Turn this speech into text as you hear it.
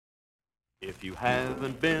If you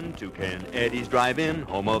haven't been to Ken Eddie's Drive-In,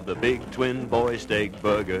 home of the Big Twin Boy Steak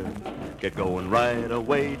Burger, get going right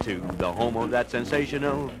away to the home of that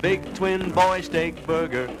sensational Big Twin Boy Steak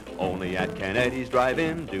Burger. Only at Ken Eddie's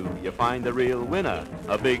Drive-In do you find the real winner,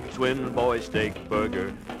 a Big Twin Boy Steak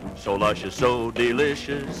Burger. So luscious, so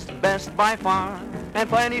delicious, best by far, and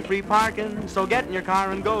plenty free parking, so get in your car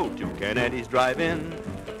and go to Ken Eddie's Drive-In,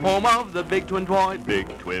 home of the Big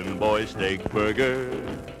Twin Boy Steak Burger.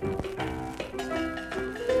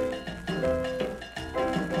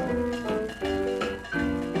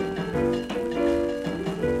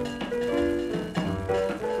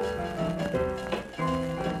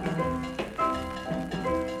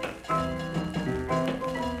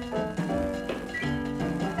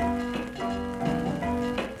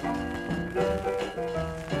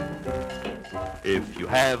 If you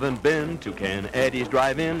haven't been to Ken Eddie's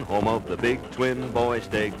Drive-In, home of the Big Twin Boy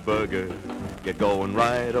Steak Burger, get going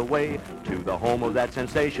right away to the home of that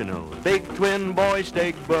sensational Big Twin Boy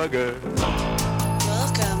Steak Burger.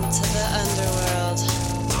 Welcome to the underworld.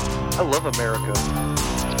 I love America.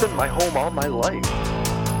 It's been my home all my life.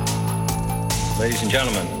 Ladies and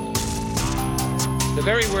gentlemen, the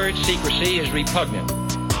very word secrecy is repugnant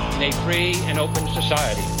in a free and open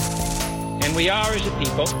society. And we are, as a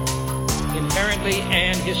people, inherently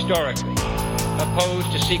and historically opposed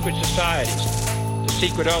to secret societies, to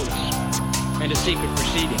secret oaths, and to secret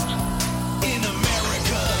proceedings. In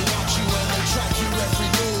America, they watch you and they track your every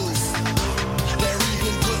move. They're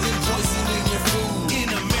even putting poison in your food. In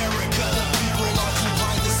America, the people are too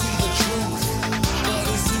blind to see the truth. But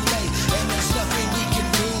it's too late and there's nothing we can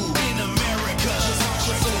do. In America, just watch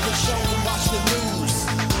your favorite show and watch the news,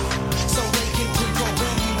 so they can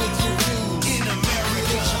pre-program you with your views. In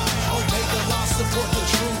America, obey the law, support the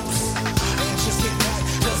troops, and just get back,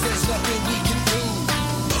 cause there's nothing we can do.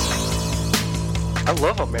 I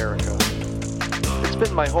love America. It's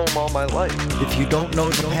been my home all my life. If you don't know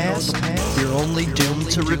the past, you're only doomed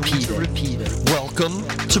to repeat it. Welcome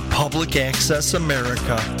to Public Access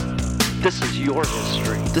America. This is your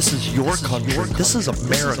history. This is your country. This is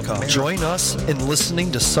America. Join us in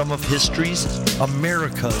listening to some of history's,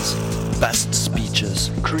 America's best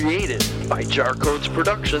speeches. Created by Jar Codes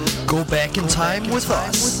Productions. Go back in time with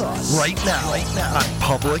us right now on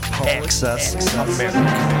Public Access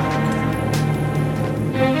America.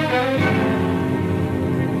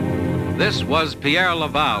 This was Pierre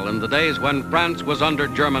Laval in the days when France was under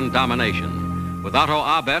German domination. With Otto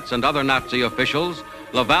Abetz and other Nazi officials,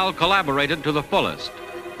 Laval collaborated to the fullest.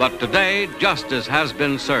 But today, justice has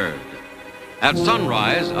been served. At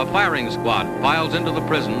sunrise, a firing squad files into the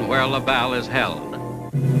prison where Laval is held.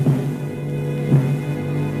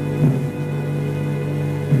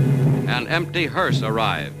 An empty hearse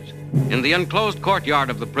arrives. In the enclosed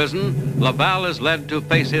courtyard of the prison, Laval is led to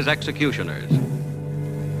face his executioners.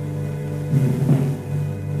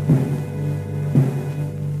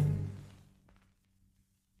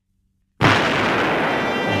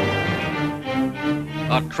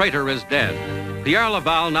 A traitor is dead. Pierre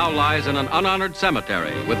Laval now lies in an unhonored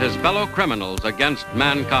cemetery with his fellow criminals against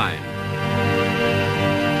mankind.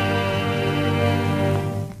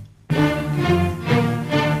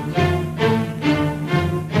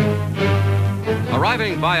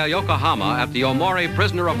 Arriving via Yokohama at the Omori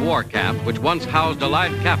prisoner of war camp, which once housed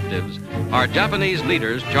Allied captives, are Japanese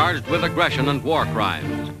leaders charged with aggression and war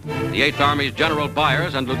crimes. The 8th Army's General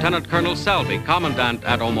Byers and Lieutenant Colonel Selby, commandant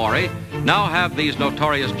at Omori, now have these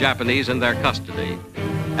notorious Japanese in their custody.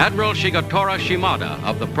 Admiral Shigetora Shimada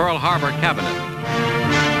of the Pearl Harbor Cabinet.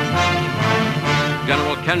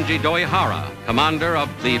 General Kenji Doihara, commander of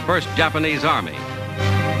the 1st Japanese Army.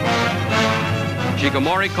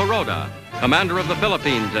 Shigemori Kuroda, commander of the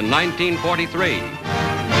Philippines in 1943.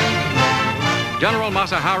 General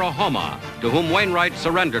Masaharu Homa, to whom Wainwright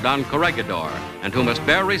surrendered on Corregidor and who must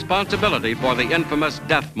bear responsibility for the infamous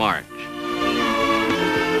Death March.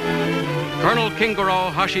 Colonel Kingoro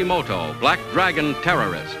Hashimoto, Black Dragon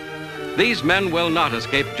terrorist. These men will not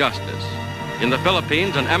escape justice. In the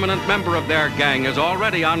Philippines, an eminent member of their gang is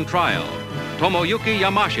already on trial. Tomoyuki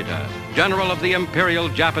Yamashita, general of the Imperial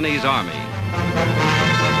Japanese Army.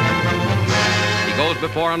 He goes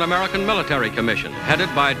before an American military commission headed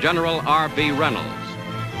by General R.B. Reynolds.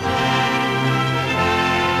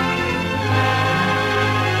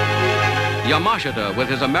 Yamashita, with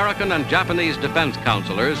his American and Japanese defense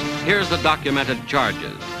counselors, hears the documented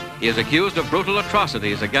charges. He is accused of brutal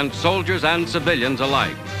atrocities against soldiers and civilians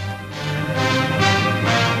alike.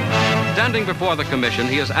 Standing before the commission,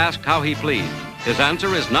 he is asked how he pleads. His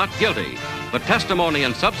answer is not guilty, but testimony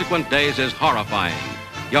in subsequent days is horrifying.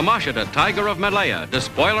 Yamashita, Tiger of Malaya,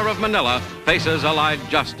 despoiler of Manila, faces Allied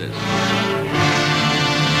justice.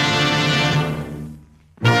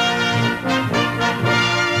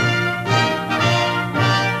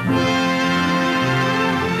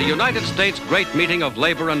 United States Great Meeting of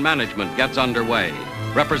Labor and Management gets underway.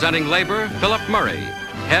 Representing labor, Philip Murray,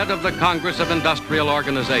 head of the Congress of Industrial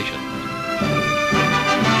Organizations.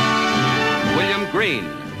 William Green,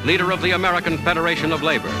 leader of the American Federation of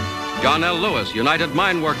Labor. John L. Lewis, United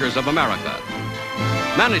Mine Workers of America.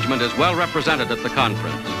 Management is well represented at the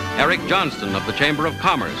conference. Eric Johnston of the Chamber of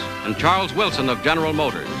Commerce and Charles Wilson of General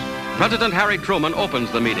Motors. President Harry Truman opens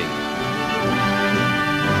the meeting.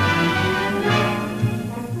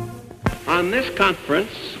 On this conference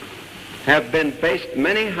have been based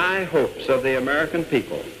many high hopes of the American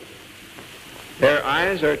people. Their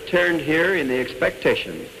eyes are turned here in the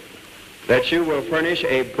expectation that you will furnish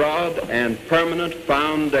a broad and permanent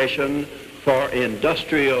foundation for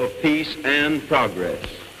industrial peace and progress.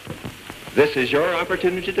 This is your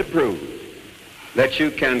opportunity to prove that you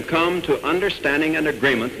can come to understanding and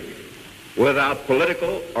agreement without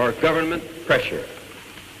political or government pressure.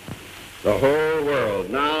 The whole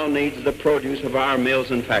world now needs the produce of our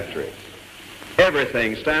mills and factories.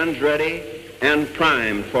 Everything stands ready and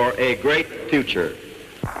primed for a great future.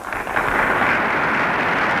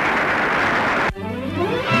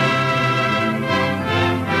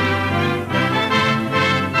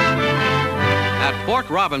 Fort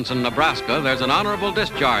Robinson, Nebraska, there's an honorable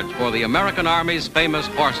discharge for the American Army's famous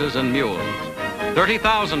horses and mules.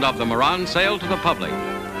 30,000 of them are on sale to the public.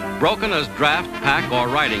 Broken as draft, pack, or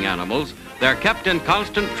riding animals, they're kept in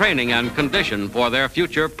constant training and condition for their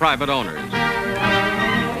future private owners.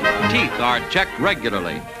 Teeth are checked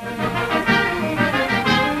regularly.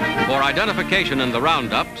 For identification in the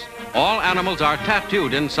roundups, all animals are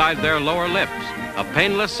tattooed inside their lower lips, a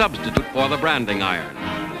painless substitute for the branding iron.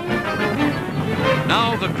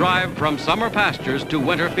 Now the drive from summer pastures to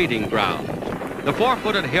winter feeding grounds. The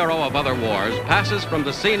four-footed hero of other wars passes from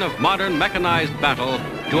the scene of modern mechanized battle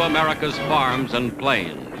to America's farms and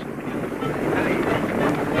plains.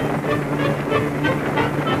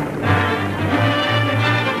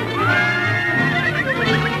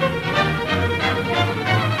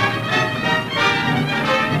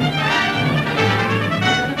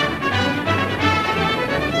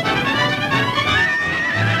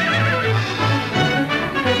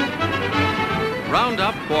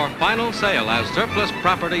 Roundup for final sale as surplus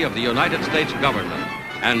property of the United States government,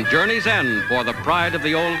 and Journey's End for the pride of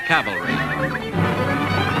the old cavalry.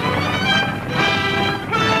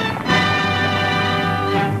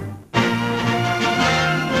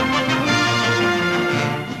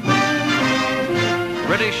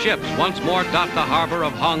 British ships once more dot the harbor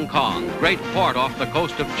of Hong Kong, great port off the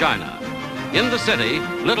coast of China. In the city,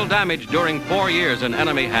 little damage during 4 years in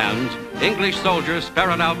enemy hands, English soldiers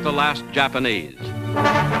ferret out the last Japanese.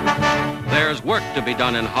 There's work to be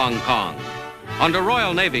done in Hong Kong. Under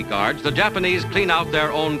Royal Navy guards, the Japanese clean out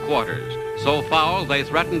their own quarters. So foul, they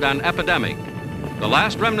threatened an epidemic. The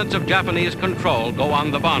last remnants of Japanese control go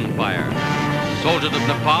on the bonfire. Soldiers of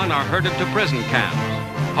Nippon are herded to prison camps.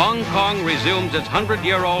 Hong Kong resumes its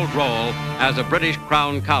 100-year-old role as a British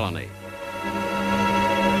Crown colony.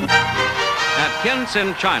 At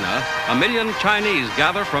Tientsin, China, 1 million Chinese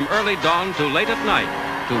gather from early dawn to late at night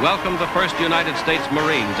to welcome the first United States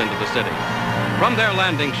Marines into the city. From their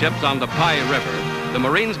landing ships on the Pai River, the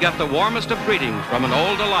Marines get the warmest of greetings from an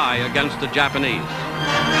old ally against the Japanese.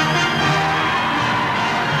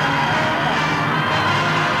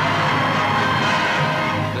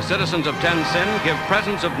 The citizens of Tientsin give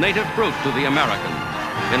presents of native fruit to the Americans.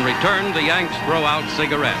 In return, the Yanks throw out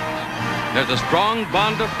cigarettes. There's a strong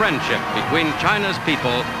bond of friendship between China's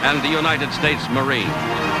people and the United States Marines.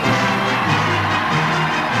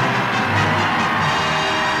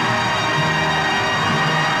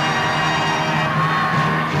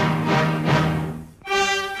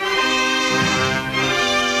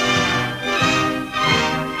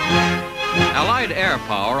 Allied air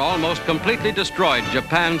power almost completely destroyed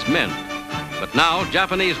Japan's mint. But now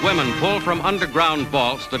Japanese women pull from underground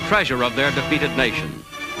vaults the treasure of their defeated nation.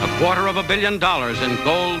 $250 million in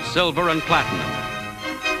gold, silver, and platinum.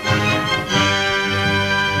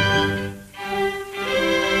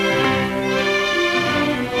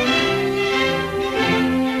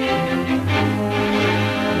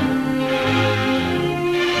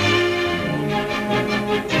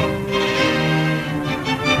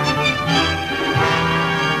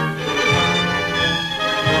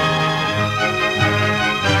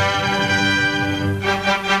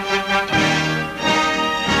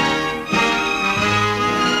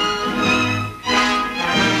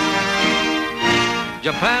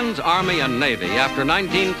 Japan's Army and Navy, after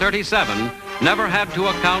 1937, never had to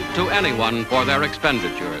account to anyone for their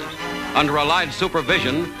expenditures. Under Allied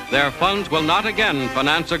supervision, their funds will not again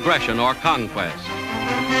finance aggression or conquest.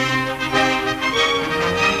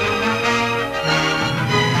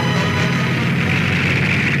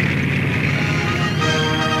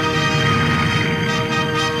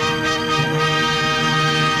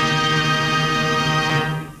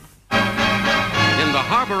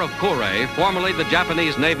 Kure, formerly the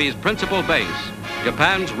Japanese Navy's principal base,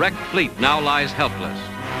 Japan's wrecked fleet now lies helpless.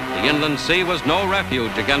 The inland sea was no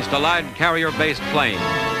refuge against Allied carrier-based planes.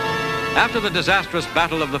 After the disastrous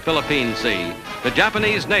Battle of the Philippine Sea, the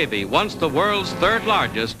Japanese Navy, once the world's third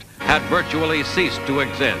largest, had virtually ceased to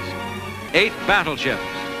exist. 8 battleships,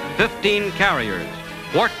 15 carriers,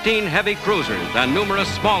 14 heavy cruisers, and numerous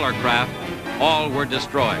smaller craft, all were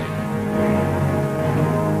destroyed.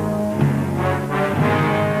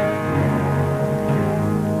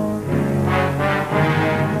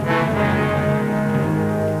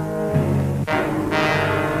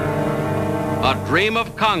 A dream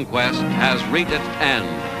of conquest has reached its end.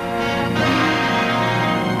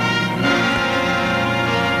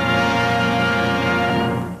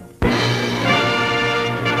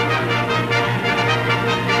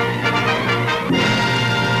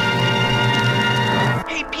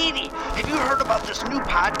 Hey, Petey, have you heard about this new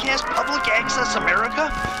podcast, Public Access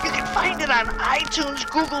America? You can find it on iTunes,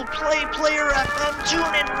 Google Play, Player FM,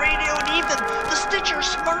 TuneIn Radio, and even the Stitcher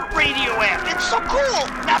Smart Radio app. It's so cool!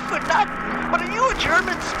 Not for nothing. But are you a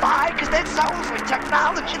German spy? Because that sounds like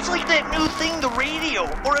technology. It's like that new thing, the radio,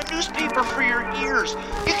 or a newspaper for your ears.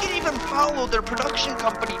 You can even follow their production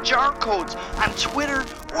company, Jar Codes, on Twitter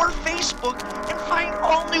or Facebook and find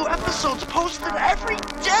all new episodes posted every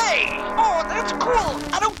day. Oh, that's cool.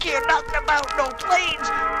 I don't care nothing about no planes,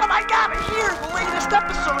 but I gotta hear the latest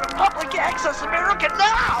episode of Public Access America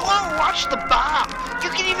now. Oh, watch the bomb. You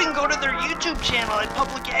can even go to their YouTube channel at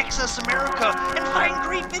Public Access America and find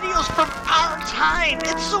great videos from our time.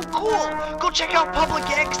 It's so cool. Go check out Public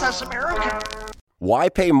Access America. Why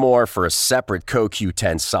pay more for a separate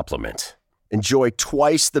CoQ10 supplement? Enjoy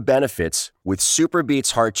twice the benefits with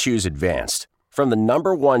SuperBeets Heart Chews Advanced. From the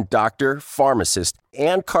 #1 doctor, pharmacist,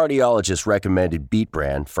 and cardiologist recommended beet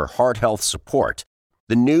brand for heart health support,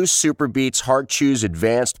 the new SuperBeets Heart Chews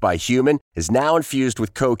Advanced by Human is now infused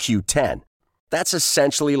with CoQ10. That's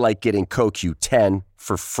essentially like getting CoQ10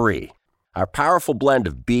 for free. Our powerful blend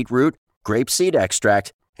of beetroot, grapeseed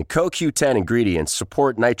extract, and CoQ10 ingredients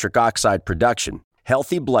support nitric oxide production,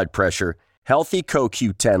 healthy blood pressure, healthy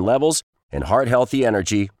CoQ10 levels, and heart-healthy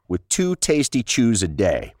energy with 2 tasty chews a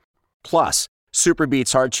day. Plus,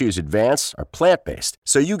 SuperBeets Heart Chews Advance are plant-based,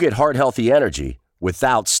 so you get heart-healthy energy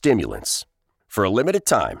without stimulants. For a limited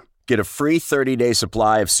time, get a free 30-day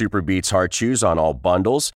supply of SuperBeets Heart Chews on all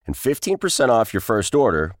bundles and 15% off your first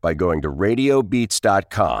order by going to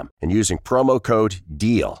RadioBeets.com and using promo code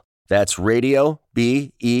DEAL. That's Radio,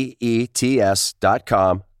 BEETS.com,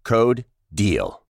 code DEAL.